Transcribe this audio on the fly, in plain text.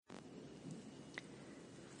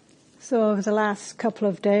So over the last couple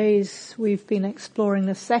of days, we've been exploring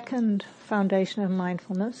the second foundation of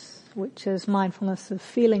mindfulness, which is mindfulness of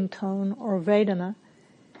feeling tone or Vedana.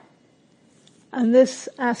 And this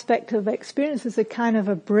aspect of experience is a kind of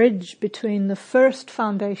a bridge between the first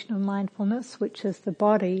foundation of mindfulness, which is the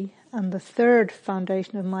body, and the third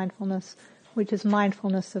foundation of mindfulness, which is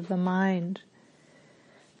mindfulness of the mind.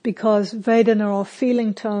 Because Vedana or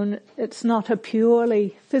feeling tone, it's not a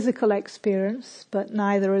purely physical experience, but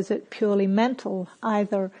neither is it purely mental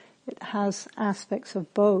either. It has aspects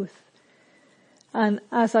of both. And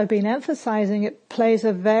as I've been emphasizing, it plays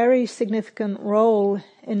a very significant role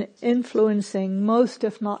in influencing most,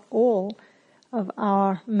 if not all, of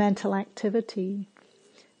our mental activity,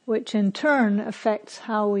 which in turn affects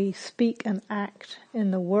how we speak and act in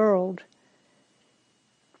the world.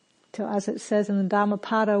 So as it says in the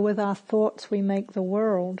Dhammapada, with our thoughts we make the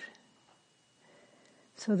world.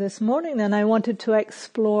 So this morning then I wanted to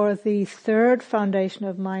explore the third foundation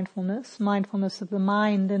of mindfulness, mindfulness of the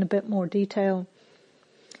mind, in a bit more detail.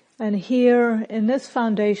 And here in this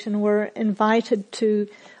foundation we're invited to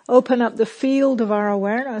open up the field of our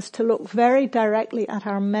awareness to look very directly at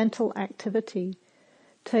our mental activity,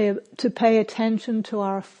 to pay attention to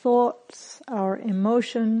our thoughts, our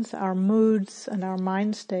emotions, our moods, and our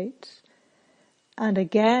mind states. And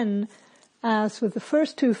again, as with the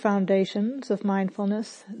first two foundations of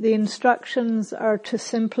mindfulness, the instructions are to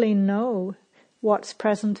simply know what's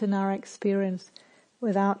present in our experience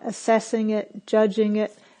without assessing it, judging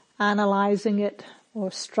it, analyzing it,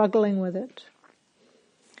 or struggling with it.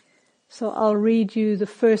 So I'll read you the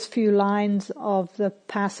first few lines of the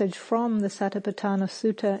passage from the Satipatthana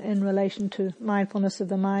Sutta in relation to mindfulness of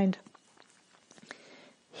the mind.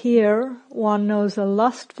 Here, one knows a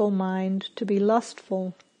lustful mind to be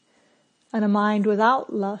lustful, and a mind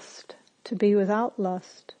without lust to be without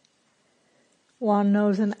lust. One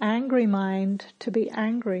knows an angry mind to be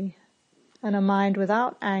angry, and a mind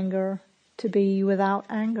without anger to be without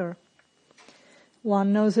anger.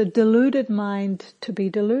 One knows a deluded mind to be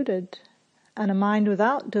deluded, and a mind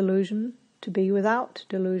without delusion to be without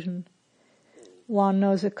delusion. One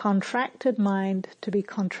knows a contracted mind to be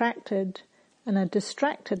contracted, and a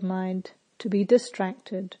distracted mind to be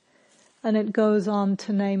distracted. And it goes on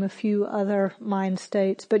to name a few other mind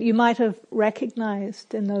states. But you might have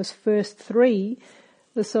recognized in those first three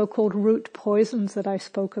the so-called root poisons that I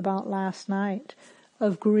spoke about last night,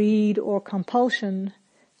 of greed or compulsion,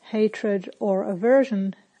 hatred or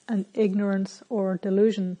aversion, and ignorance or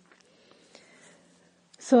delusion.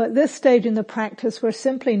 So at this stage in the practice, we're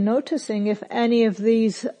simply noticing if any of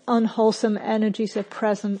these unwholesome energies are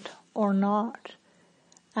present or not.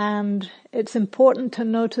 And it's important to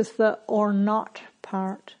notice the or not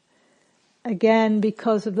part. Again,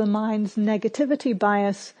 because of the mind's negativity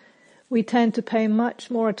bias, we tend to pay much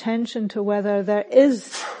more attention to whether there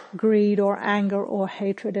is greed or anger or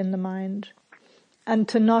hatred in the mind, and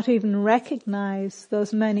to not even recognize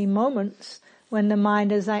those many moments when the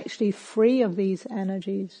mind is actually free of these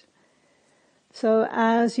energies. So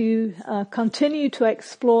as you continue to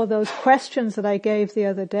explore those questions that I gave the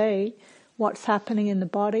other day, what's happening in the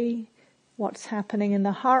body, what's happening in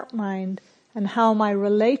the heart mind, and how am I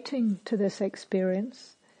relating to this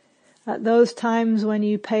experience? At those times when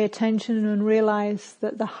you pay attention and realize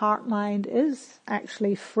that the heart mind is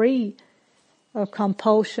actually free of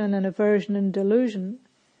compulsion and aversion and delusion,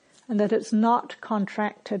 and that it's not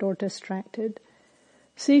contracted or distracted,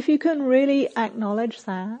 see if you can really acknowledge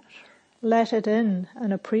that, let it in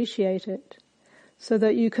and appreciate it, so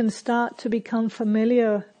that you can start to become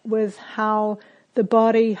familiar with how the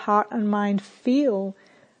body, heart and mind feel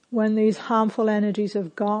when these harmful energies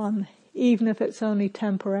have gone, even if it's only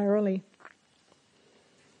temporarily.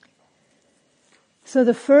 So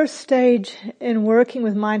the first stage in working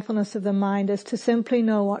with mindfulness of the mind is to simply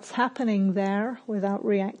know what's happening there without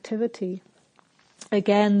reactivity.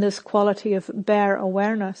 Again, this quality of bare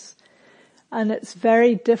awareness. And it's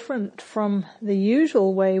very different from the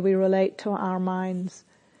usual way we relate to our minds,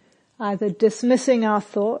 either dismissing our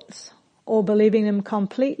thoughts or believing them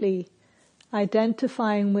completely,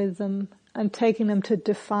 identifying with them and taking them to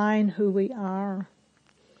define who we are.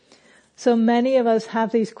 So many of us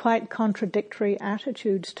have these quite contradictory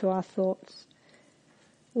attitudes to our thoughts.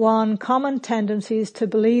 One common tendency is to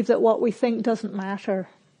believe that what we think doesn't matter,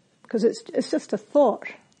 because it's just a thought.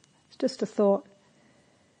 It's just a thought.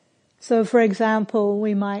 So for example,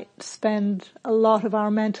 we might spend a lot of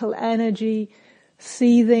our mental energy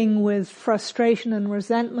seething with frustration and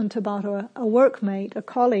resentment about a workmate, a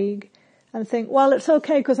colleague, and think, well, it's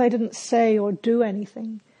okay because I didn't say or do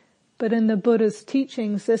anything. But in the Buddha's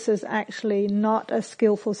teachings, this is actually not a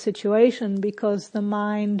skillful situation because the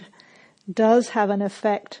mind does have an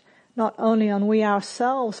effect not only on we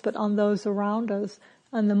ourselves, but on those around us.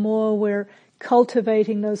 And the more we're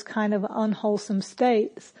cultivating those kind of unwholesome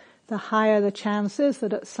states, the higher the chance is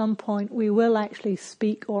that at some point we will actually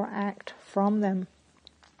speak or act from them.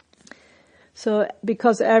 So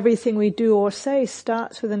because everything we do or say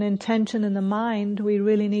starts with an intention in the mind, we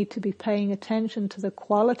really need to be paying attention to the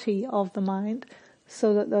quality of the mind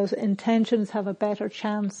so that those intentions have a better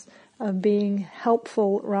chance of being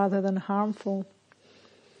helpful rather than harmful.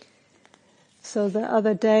 So the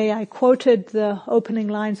other day I quoted the opening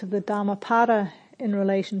lines of the Dhammapada in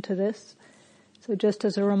relation to this. So just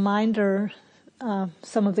as a reminder,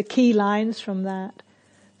 some of the key lines from that: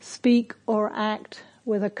 speak or act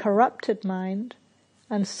with a corrupted mind,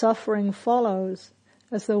 and suffering follows,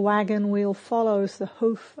 as the wagon wheel follows the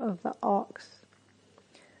hoof of the ox.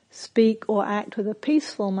 Speak or act with a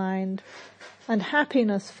peaceful mind, and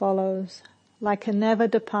happiness follows, like a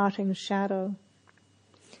never-departing shadow.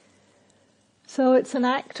 So it's an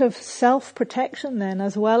act of self-protection then,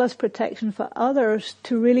 as well as protection for others,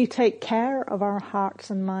 to really take care of our hearts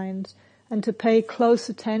and minds, and to pay close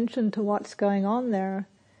attention to what's going on there,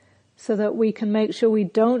 so that we can make sure we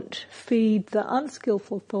don't feed the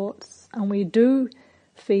unskillful thoughts and we do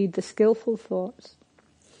feed the skillful thoughts.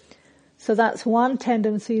 So that's one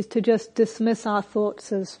tendency, is to just dismiss our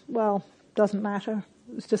thoughts as, well, doesn't matter,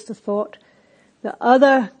 it's just a thought. The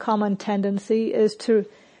other common tendency is to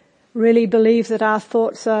really believe that our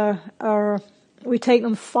thoughts are we take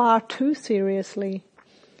them far too seriously,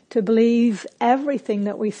 to believe everything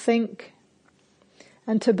that we think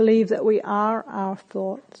and to believe that we are our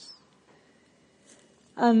thoughts.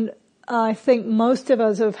 And I think most of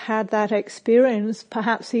us have had that experience,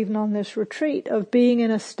 perhaps even on this retreat, of being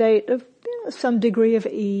in a state of some degree of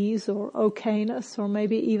ease or okayness or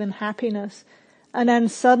maybe even happiness. And then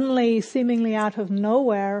suddenly, seemingly out of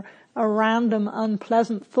nowhere, a random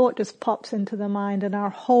unpleasant thought just pops into the mind and our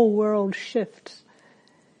whole world shifts.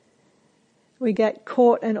 We get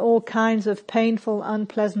caught in all kinds of painful,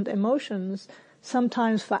 unpleasant emotions,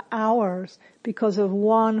 sometimes for hours, because of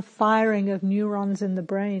one firing of neurons in the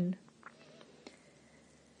brain.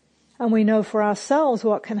 And we know for ourselves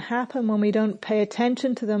what can happen when we don't pay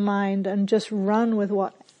attention to the mind and just run with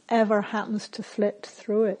whatever happens to flit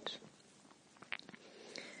through it.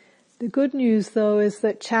 The good news, though, is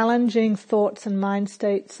that challenging thoughts and mind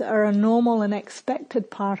states are a normal and expected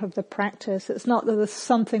part of the practice. It's not that there's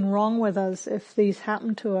something wrong with us if these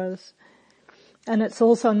happen to us. And it's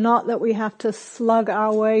also not that we have to slug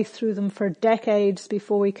our way through them for decades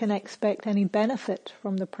before we can expect any benefit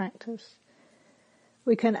from the practice.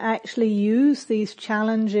 We can actually use these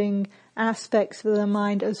challenging aspects of the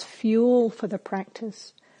mind as fuel for the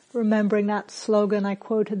practice. Remembering that slogan I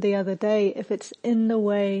quoted the other day, if it's in the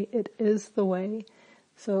way, it is the way.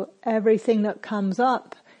 So everything that comes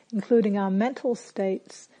up, including our mental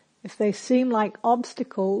states, if they seem like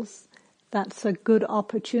obstacles, that's a good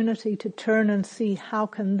opportunity to turn and see how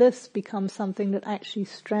can this become something that actually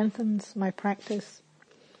strengthens my practice.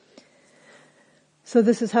 So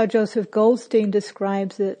this is how Joseph Goldstein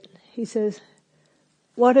describes it. He says,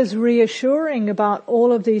 what is reassuring about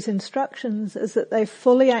all of these instructions is that they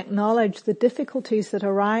fully acknowledge the difficulties that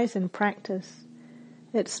arise in practice.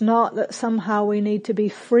 It's not that somehow we need to be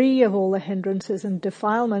free of all the hindrances and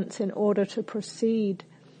defilements in order to proceed.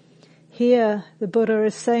 Here, the Buddha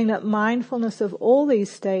is saying that mindfulness of all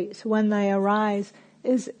these states, when they arise,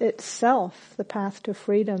 is itself the path to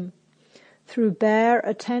freedom. Through bare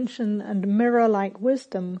attention and mirror-like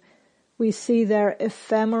wisdom, we see their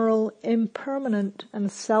ephemeral, impermanent,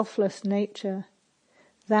 and selfless nature.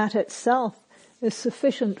 That itself is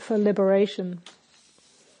sufficient for liberation.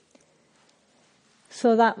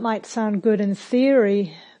 So that might sound good in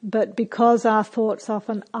theory, but because our thoughts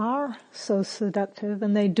often are so seductive,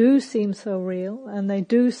 and they do seem so real, and they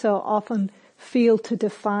do so often feel to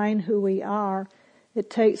define who we are, it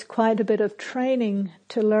takes quite a bit of training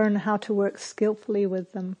to learn how to work skillfully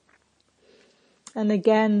with them. And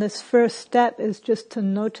again, this first step is just to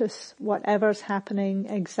notice whatever's happening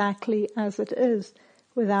exactly as it is,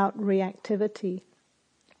 without reactivity.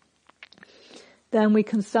 Then we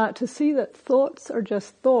can start to see that thoughts are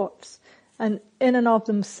just thoughts, and in and of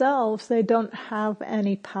themselves they don't have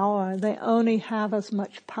any power. They only have as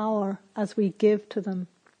much power as we give to them.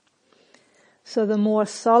 So the more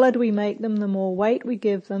solid we make them, the more weight we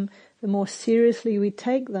give them, the more seriously we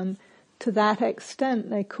take them, to that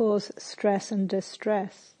extent they cause stress and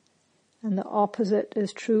distress. And the opposite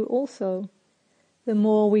is true also. The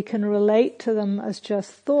more we can relate to them as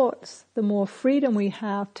just thoughts, the more freedom we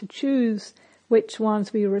have to choose which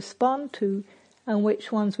ones we respond to and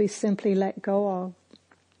which ones we simply let go of.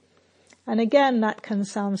 And again, that can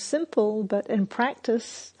sound simple, but in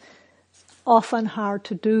practice, often hard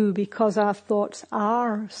to do because our thoughts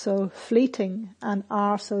are so fleeting and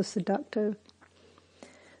are so seductive.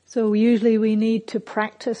 So usually we need to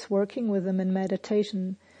practice working with them in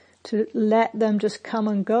meditation to let them just come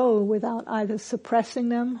and go without either suppressing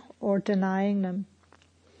them or denying them.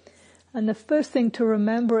 And the first thing to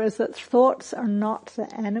remember is that thoughts are not the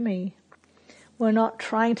enemy. We're not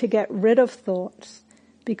trying to get rid of thoughts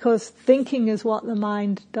because thinking is what the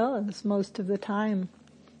mind does most of the time.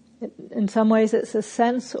 In some ways it's a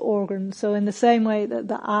sense organ. So in the same way that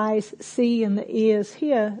the eyes see and the ears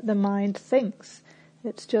hear, the mind thinks.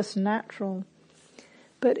 It's just natural.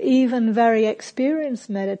 But even very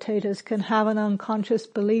experienced meditators can have an unconscious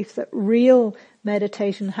belief that real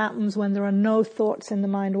meditation happens when there are no thoughts in the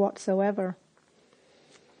mind whatsoever.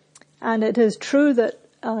 And it is true that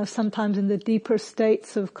sometimes in the deeper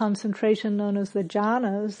states of concentration known as the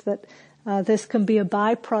jhanas, that this can be a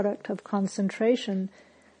byproduct of concentration.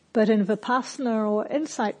 But in vipassana or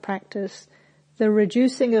insight practice, the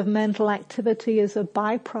reducing of mental activity is a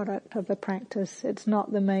byproduct of the practice. It's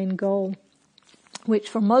not the main goal, which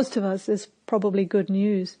for most of us is probably good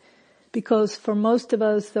news, because for most of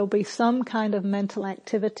us there'll be some kind of mental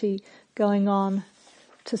activity going on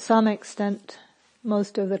to some extent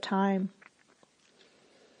most of the time.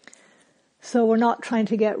 So we're not trying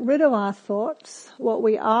to get rid of our thoughts. What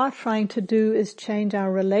we are trying to do is change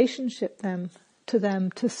our relationship to them,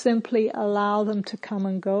 to simply allow them to come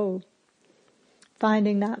and go.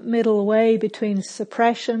 Finding that middle way between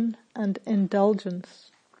suppression and indulgence.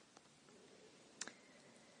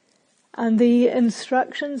 And the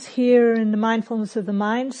instructions here in the Mindfulness of the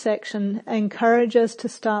Mind section encourage us to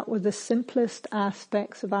start with the simplest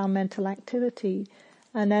aspects of our mental activity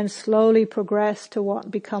and then slowly progress to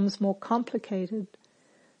what becomes more complicated.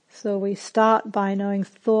 So we start by knowing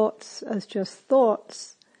thoughts as just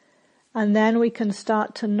thoughts, and then we can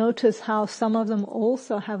start to notice how some of them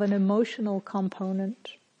also have an emotional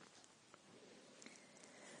component.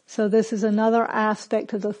 So this is another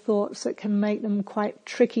aspect of the thoughts that can make them quite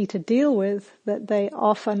tricky to deal with, that they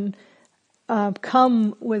often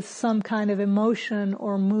come with some kind of emotion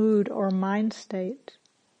or mood or mind state.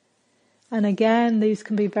 And again, these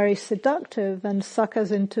can be very seductive and suck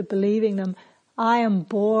us into believing them. I am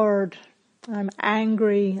bored, I'm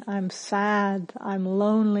angry, I'm sad, I'm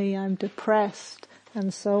lonely, I'm depressed,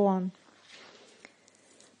 and so on.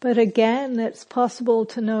 But again, it's possible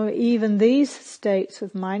to know even these states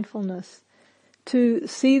of mindfulness, to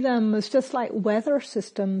see them as just like weather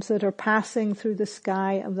systems that are passing through the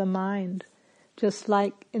sky of the mind. Just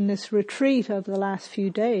like in this retreat over the last few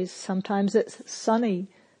days, sometimes it's sunny,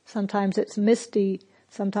 sometimes it's misty,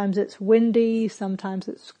 sometimes it's windy, sometimes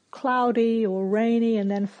it's cloudy or rainy,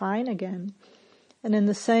 and then fine again. And in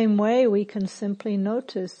the same way, we can simply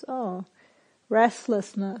notice,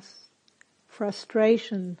 restlessness,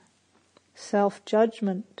 frustration,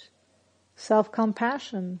 self-judgment,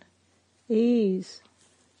 self-compassion, ease,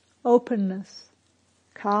 openness,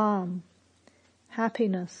 calm,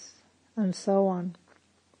 happiness, and so on.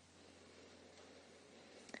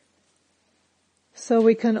 So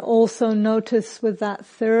we can also notice with that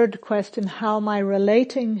third question, how am I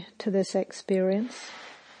relating to this experience?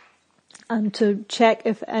 And to check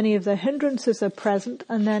if any of the hindrances are present,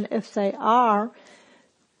 and then if they are,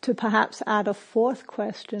 to perhaps add a fourth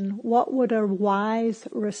question, what would a wise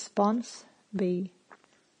response be?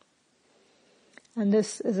 And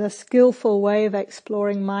this is a skillful way of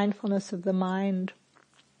exploring mindfulness of the mind.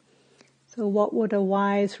 So what would a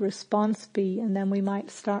wise response be? And then we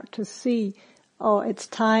might start to see, it's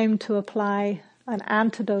time to apply an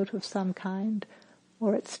antidote of some kind,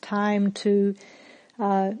 or it's time to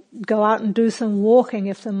go out and do some walking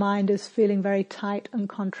if the mind is feeling very tight and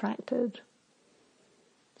contracted.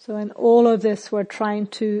 So in all of this, we're trying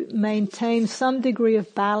to maintain some degree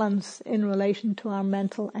of balance in relation to our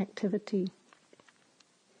mental activity.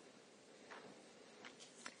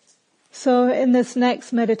 So in this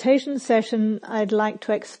next meditation session, I'd like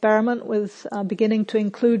to experiment with beginning to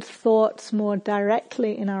include thoughts more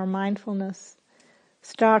directly in our mindfulness,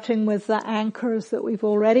 starting with the anchors that we've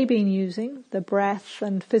already been using, the breath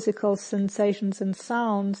and physical sensations and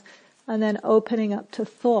sounds, and then opening up to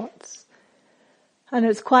thoughts. And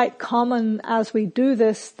it's quite common as we do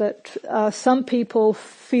this that some people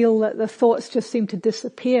feel that the thoughts just seem to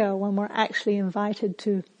disappear when we're actually invited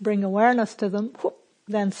to bring awareness to them.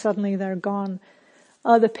 Then suddenly they're gone.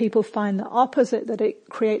 Other people find the opposite, that it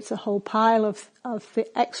creates a whole pile of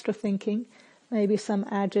extra thinking, maybe some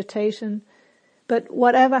agitation. But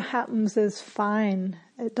whatever happens is fine.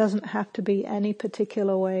 It doesn't have to be any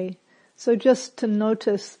particular way. So just to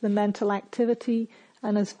notice the mental activity,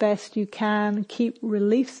 and as best you can, keep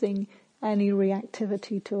releasing any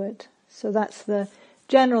reactivity to it. So that's the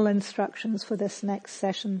general instructions for this next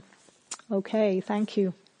session. Okay, thank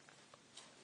you.